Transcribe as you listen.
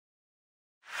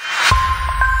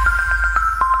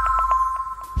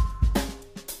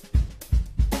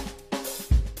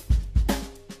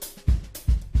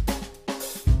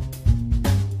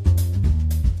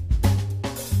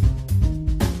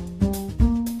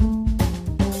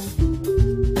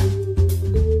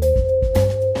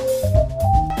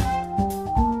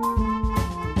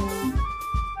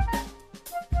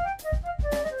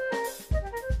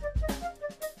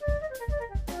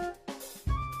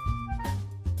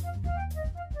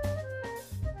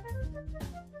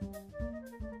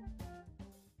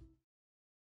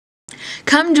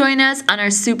Come join us on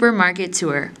our supermarket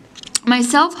tour.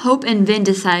 Myself, Hope, and Vinh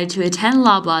decided to attend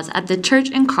Loblaws at the Church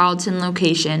and Carleton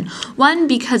location, one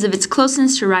because of its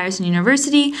closeness to Ryerson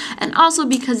University, and also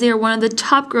because they are one of the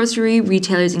top grocery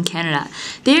retailers in Canada.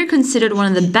 They are considered one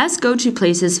of the best go-to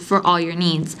places for all your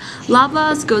needs.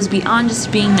 Loblaws goes beyond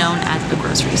just being known as a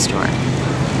grocery store.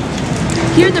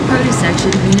 Here in the produce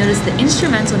section, we notice the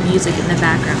instrumental music in the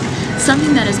background,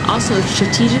 something that is also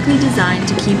strategically designed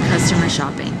to keep customers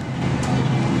shopping.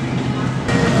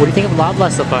 What do you think of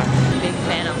Loblaws so far? Big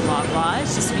fan of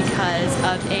Loblaws just because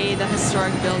of the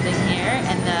historic building here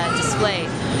and the display.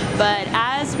 But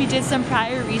as we did some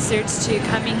prior research to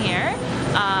coming here,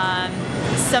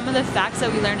 some of the facts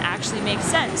that we learned actually make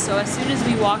sense. So as soon as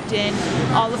we walked in,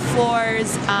 all the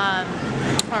floors are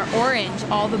orange,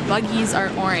 all the buggies are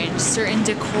orange, certain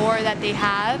decor that they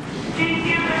have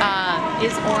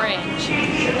is orange,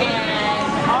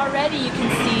 and already you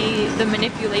can see the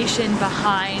manipulation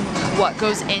behind what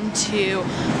goes into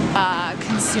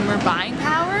consumer buying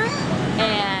power.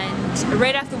 And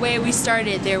right after the way we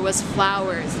started, there was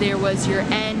flowers, there was your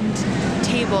end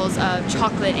tables of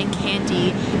chocolate and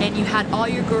candy, and you had all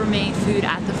your gourmet food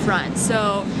at the front.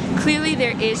 So clearly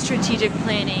there is strategic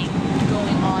planning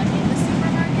going on in the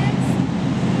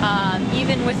supermarkets.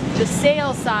 Even with the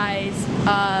sale size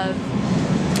of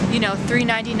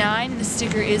 $3.99, the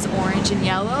sticker is orange and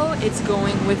yellow. It's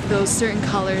going with those certain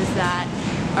colors that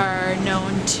are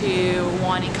known to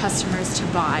wanting customers to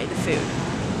buy the food.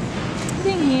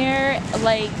 Thing here,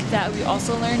 like that we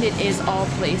also learned, it is all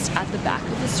placed at the back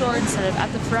of the store instead of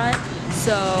at the front.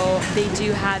 So they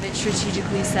do have it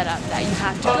strategically set up that you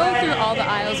have to go through all the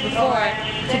aisles before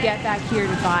to get back here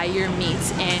to buy your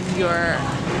meats and your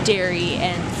dairy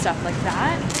and stuff like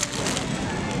that.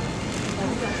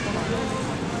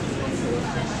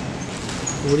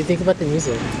 What do you think about the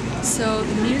music? So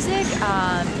the music,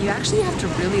 you actually have to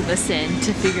really listen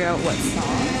to figure out what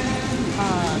song.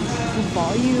 The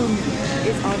volume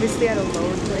is obviously at a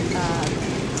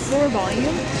slower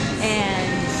volume,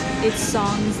 and it's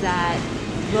songs that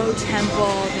low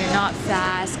tempo, they're not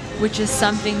fast, which is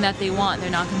something that they want. They're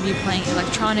not going to be playing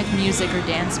electronic music or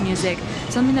dance music,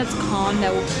 something that's calm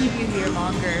that will keep you here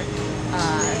longer,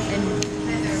 and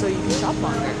so you can shop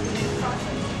longer.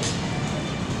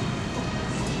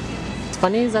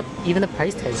 Funny is that even the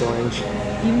price tag's orange.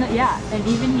 And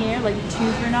even here, like 2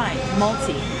 for $9,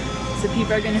 multi. So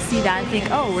people are going to see that and think,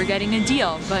 oh, we're getting a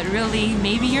deal, but really,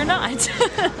 maybe you're not.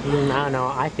 I don't know,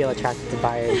 I feel attracted to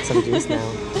buy some juice now.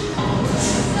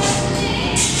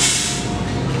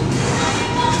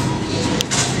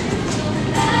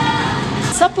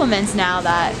 Supplements now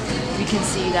that we can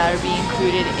see that are being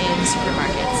included in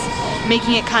supermarkets,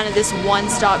 making it kind of this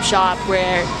one-stop shop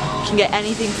where you can get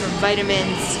anything from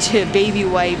vitamins to baby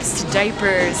wipes to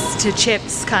diapers to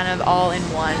chips, kind of all in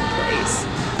one place.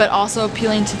 But also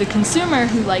appealing to the consumer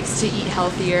who likes to eat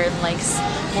healthier and likes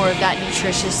more of that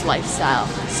nutritious lifestyle,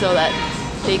 so that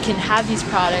they can have these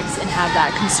products and have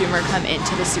that consumer come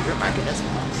into the supermarket as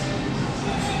well.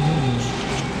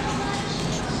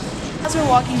 As we're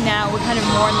walking now, we're kind of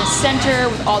more in the center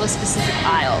with all the specific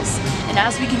aisles. And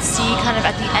as we can see, kind of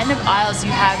at the end of aisles,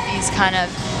 you have these kind of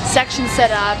sections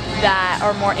set up that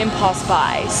are more impulse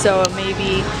buy. So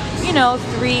maybe,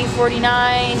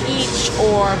 $3.49 each,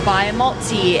 or buy a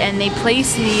multi. And they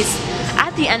place these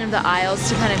at the end of the aisles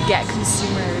to kind of get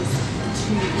consumers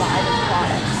to buy the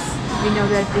products. We know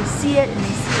that if they see it and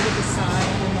they see it with the sign,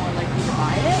 they're more likely to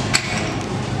buy it.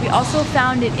 We also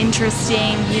found it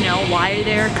interesting, why are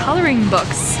there coloring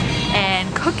books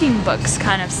and cooking books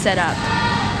kind of set up?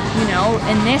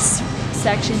 And this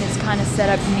section is kind of set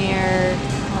up near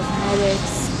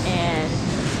cosmetics and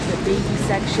the baby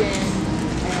section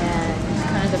and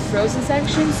kind of the frozen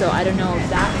section, so I don't know if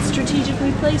that's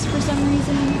strategically placed for some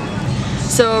reason.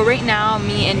 So right now,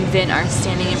 me and Vinh are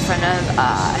standing in front of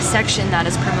a section that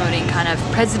is promoting kind of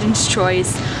President's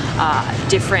Choice,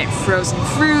 different frozen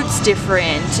fruits,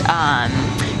 different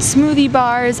smoothie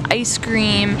bars, ice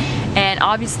cream, and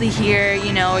obviously here,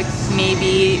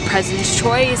 maybe President's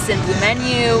Choice and Blue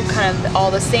Menu, kind of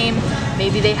all the same.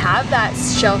 Maybe they have that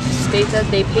shelf space that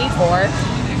they pay for.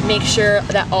 Make sure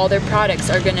that all their products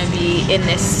are going to be in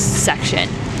this section.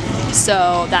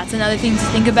 So that's another thing to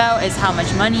think about, is how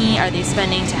much money are they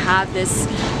spending to have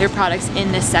their products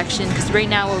in this section, because right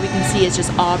now what we can see is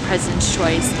just all President's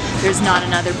Choice. There's not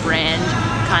another brand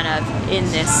kind of in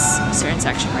this certain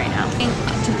section right now.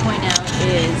 To point out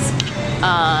is,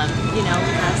 we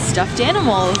have stuffed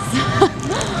animals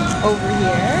over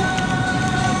here.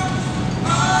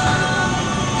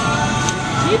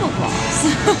 Tablecloths.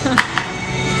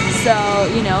 So,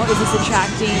 is this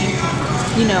attracting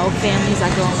you know, families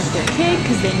that go in with their kid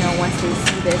because they know once they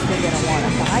see this, they're gonna want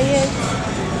to buy it.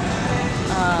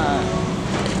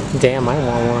 Damn, I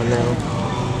want one now.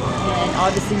 And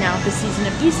obviously now with the season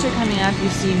of Easter coming up, you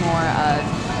see more of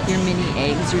your mini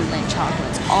eggs, your Lindt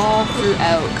chocolates, all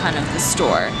throughout kind of the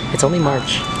store. It's only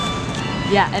March.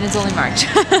 Yeah, and it's only March.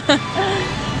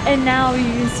 And now you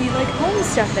can see like home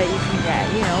stuff that you can get,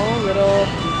 you know, little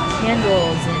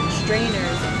candles and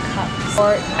strainers and cups.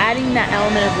 Or adding that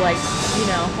element of like, you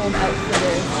know, home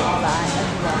outfitters and all that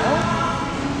as well.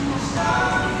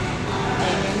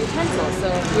 And your utensils. So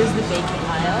here's the baking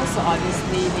aisle. So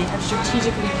obviously they have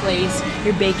strategically placed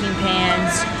your baking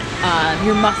pans,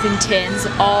 your muffin tins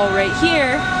all right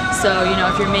here. So, you know,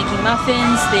 if you're making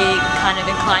muffins, they kind of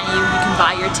incline you can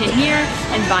buy your tin here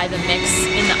and buy the mix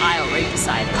in the aisle right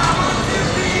beside it.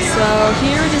 So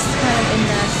here we're just kind of in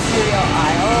the cereal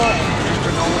aisle and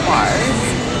granola bars.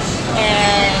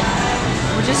 And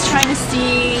we're just trying to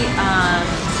see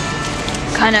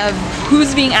kind of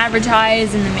who's being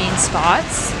advertised in the main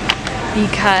spots,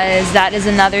 because that is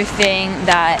another thing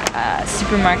that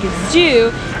supermarkets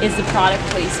do, is the product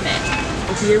placement.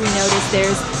 Here we notice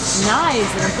there's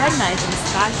knives and a bread knife and a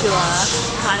spatula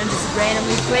kind of just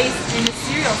randomly placed in the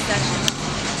cereal section.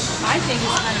 I think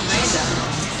it's kind of random.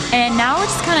 And now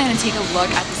we're just kind of going to take a look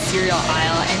at the cereal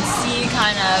aisle and see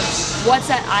kind of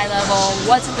what's at eye level,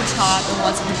 what's at the top, and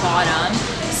what's at the bottom.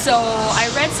 So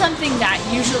I read something that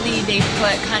usually they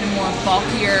put kind of more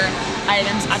bulkier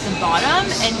items at the bottom,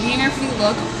 and here if we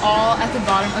look all at the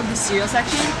bottom of the cereal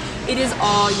section, it is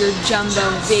all your jumbo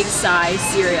big size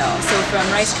cereal. So from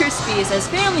Rice Krispies, it says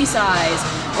family size,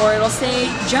 or it'll say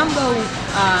jumbo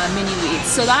mini wheats.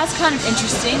 So that's kind of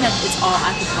interesting that it's all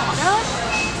at the bottom.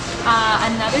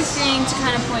 Another thing to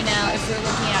kind of point out if we're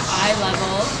looking at eye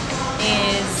level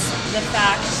is the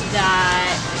fact that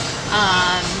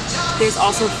there's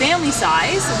also family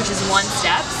size, which is one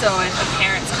step. So if a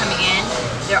parent's coming in,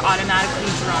 they're automatically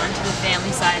drawn to the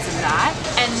family size of that.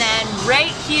 And then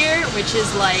right here, which is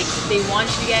like, they want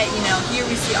you to get, you know, here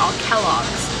we see all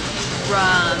Kellogg's,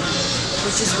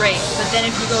 which is great. But then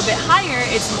if you go a bit higher,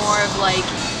 it's more of like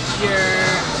your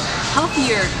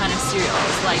healthier kind of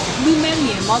cereals, like Blue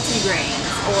Menu multigrains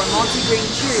or multigrain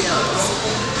Cheerios.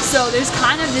 So there's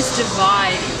kind of this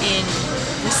divide in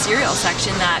the cereal section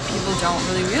that people don't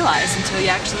really realize until you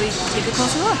actually take a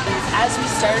closer look. As we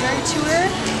started our tour,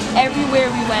 everywhere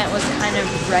we went was kind of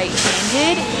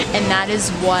right-handed, and that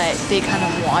is what they kind of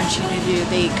want you to do.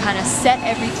 They kind of set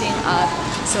everything up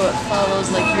so it follows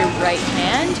like your right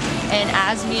hand, and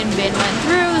as me and Vinh went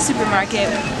through the supermarket,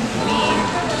 we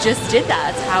just did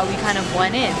that. That's how we kind of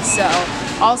went in. So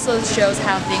also shows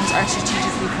how things are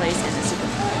strategically placed in the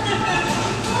supermarket.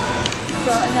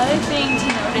 So another thing to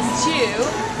notice too,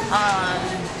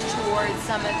 towards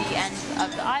some of the ends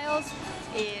of the aisles,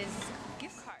 is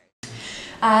gift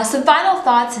cards. Some final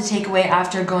thoughts to take away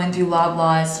after going through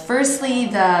Loblaws. Firstly,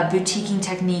 the boutiquing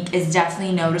technique is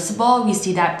definitely noticeable. We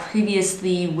see that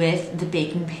previously with the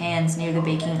baking pans near the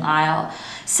baking aisle.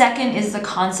 Second is the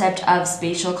concept of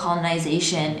spatial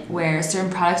colonization, where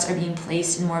certain products are being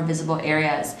placed in more visible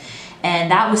areas. And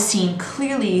that was seen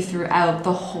clearly throughout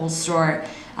the whole store.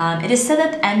 It is said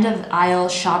that the end of the aisle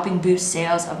shopping boosts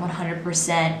sales of 100%,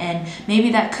 and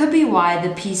maybe that could be why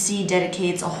the PC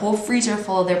dedicates a whole freezer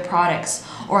full of their products,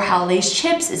 or how Lay's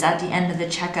chips is at the end of the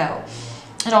checkout.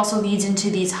 It also leads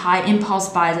into these high impulse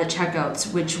buys at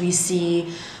checkouts, which we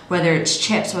see whether it's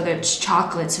chips, whether it's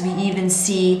chocolates. We even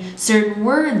see certain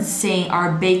words saying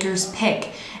our baker's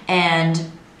pick, and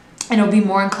it'll be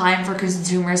more inclined for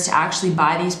consumers to actually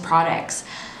buy these products.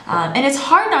 And it's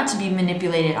hard not to be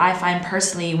manipulated, I find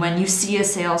personally, when you see a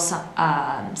sales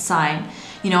sign.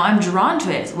 You know, I'm drawn to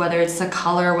it, whether it's the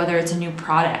color, whether it's a new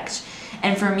product.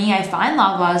 And for me, I find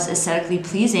Loblaws aesthetically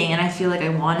pleasing, and I feel like I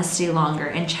want to stay longer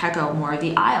and check out more of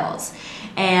the aisles.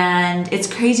 And it's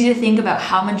crazy to think about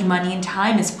how much money and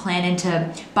time is planned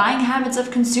into buying habits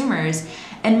of consumers.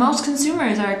 And most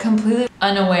consumers are completely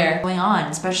unaware of what's going on,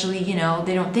 especially, you know,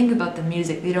 they don't think about the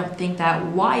music. They don't think that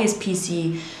why is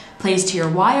PC placed here?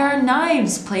 Why are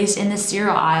knives placed in the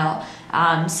cereal aisle?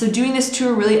 So doing this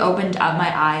tour really opened up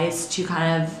my eyes to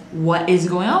kind of what is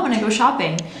going on when I go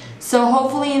shopping. So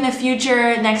hopefully in the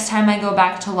future, next time I go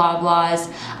back to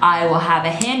Loblaws, I will have a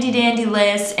handy dandy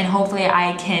list, and hopefully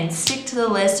I can stick to the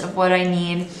list of what I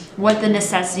need, what the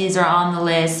necessities are on the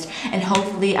list, and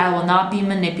hopefully I will not be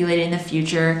manipulated in the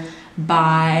future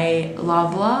by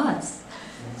Loblaws.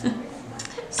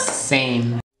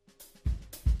 Same.